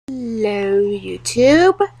Hello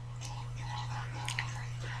YouTube.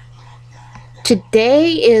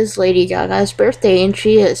 Today is Lady Gaga's birthday and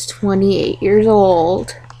she is 28 years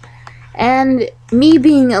old. And me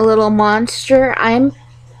being a little monster, I'm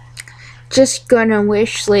just gonna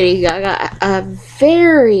wish Lady Gaga a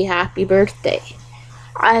very happy birthday.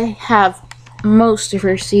 I have most of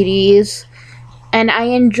her CDs and I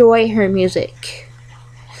enjoy her music.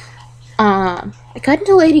 I got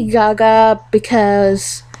into Lady Gaga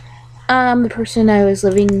because the person I was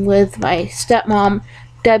living with, my stepmom,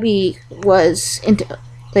 Debbie, was into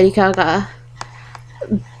Lady Gaga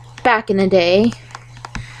back in the day.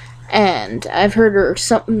 And I've heard her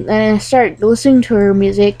something, and I started listening to her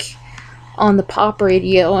music on the pop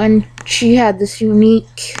radio, and she had this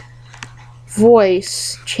unique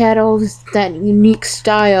voice. She had all that unique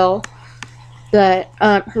style that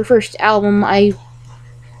her first album I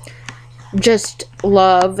just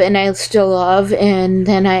love, and I still love, and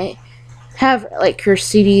then I have like her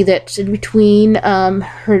CD that's in between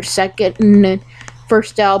her second and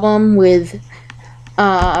first album with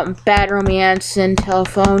Bad Romance and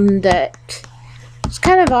Telephone that is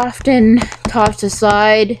kind of often tossed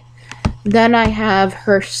aside. Then I have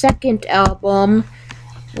her second album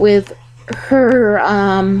with her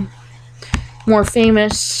more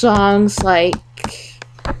famous songs like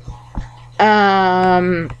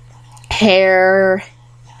Hair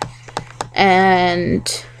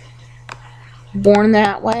and Born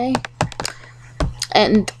That Way.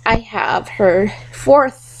 And I have her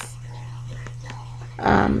fourth,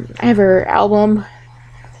 I have her album,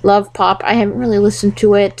 Love Pop. I haven't really listened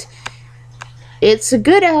to it. It's a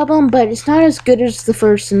good album, but it's not as good as the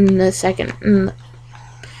first and the second.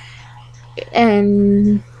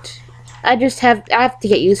 And I have to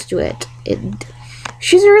get used to it.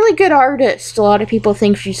 She's a really good artist. A lot of people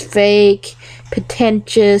think she's fake,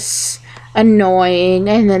 pretentious, annoying,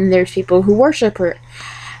 and then there's people who worship her.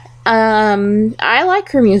 I like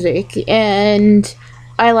her music, and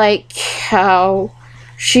I like how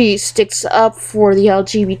she sticks up for the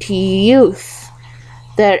LGBT youth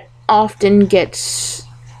that often gets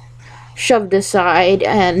shoved aside,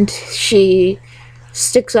 and she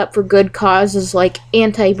sticks up for good causes like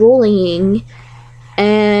anti-bullying.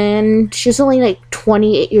 And she's only like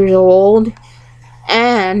 28 years old,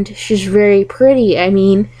 and she's very pretty. I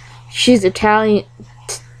mean, she's Italian.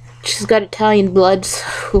 She's got Italian blood,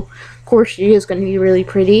 so of course she is going to be really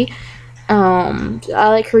pretty. I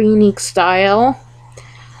like her unique style.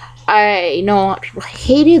 I know a lot of people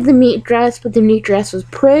hated the meat dress, but the meat dress was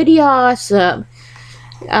pretty awesome.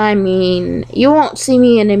 I mean, you won't see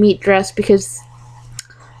me in a meat dress because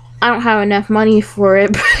I don't have enough money for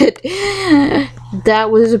it, but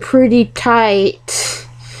that was pretty tight.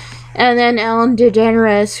 And then Ellen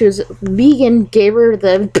DeGeneres, who's vegan, gave her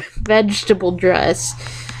the vegetable dress.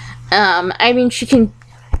 I mean, she can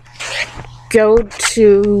go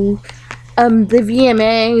to the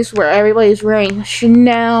VMAs where everybody's wearing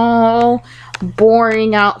Chanel,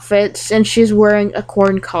 boring outfits, and she's wearing a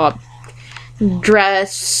corncob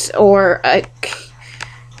dress or a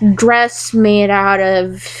dress made out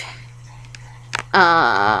of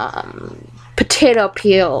potato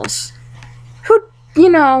peels. Who,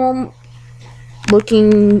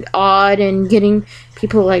 looking odd and getting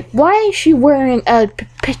people like, why is she wearing a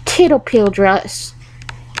potato peel dress?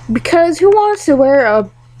 Because who wants to wear a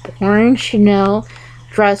boring Chanel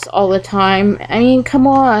dress all the time? I mean, come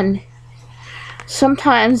on.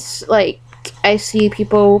 Sometimes, like, I see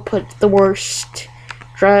people put the worst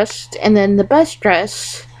dressed and then the best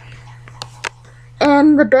dressed.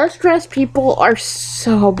 And the best dressed people are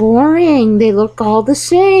so boring. They look all the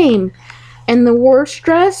same. And the worst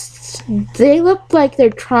dressed, they look like they're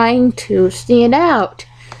trying to stand out.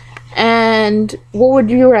 And what would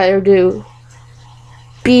you rather do?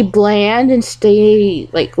 Be bland and stay,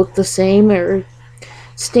 like, look the same, or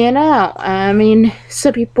stand out? I mean,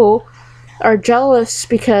 some people are jealous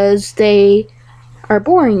because they are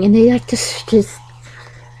boring and they like to just...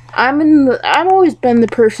 I've always been the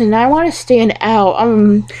person, I want to stand out,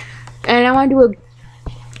 and I want to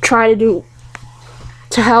try to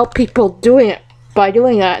help people doing it by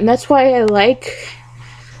doing that, and that's why I like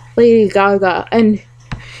Lady Gaga. And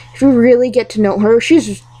if you really get to know her,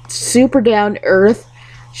 she's super down to earth.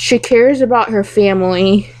 She cares about her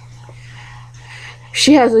family.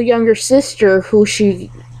 She has a younger sister who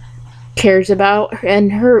she cares about,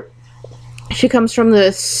 and she comes from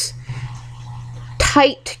this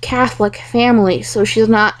tight Catholic family, so she's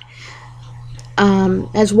not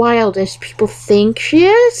as wild as people think she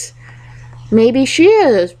is. Maybe she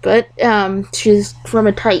is, but she's from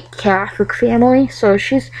a tight Catholic family, so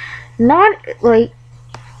she's not like,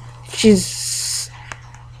 she's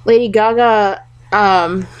Lady Gaga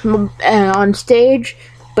on stage,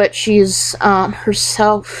 but she's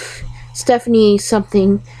herself, Stephanie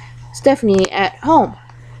at home.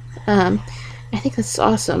 I think that's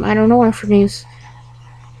awesome. I don't know if her name's,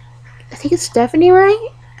 I think it's Stephanie, right?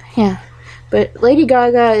 Yeah. But Lady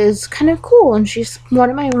Gaga is kind of cool, and she's one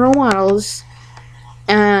of my role models.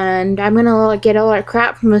 And I'm gonna get a lot of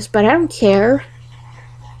crap from this, but I don't care.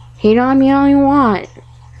 Hate on me all you want.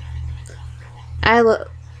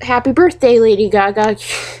 Happy birthday, Lady Gaga.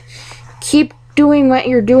 Keep doing what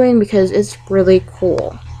you're doing because it's really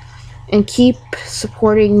cool. And keep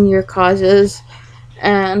supporting your causes.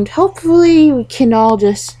 And hopefully we can all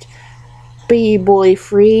just be bully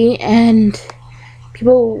free and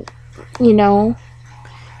people, you know,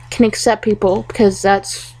 can accept people because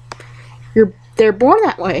they're born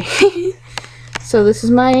that way. So this is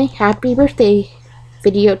my happy birthday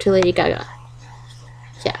video to Lady Gaga.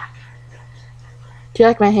 Yeah. Do you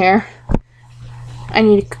like my hair? I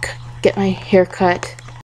need to get my hair cut.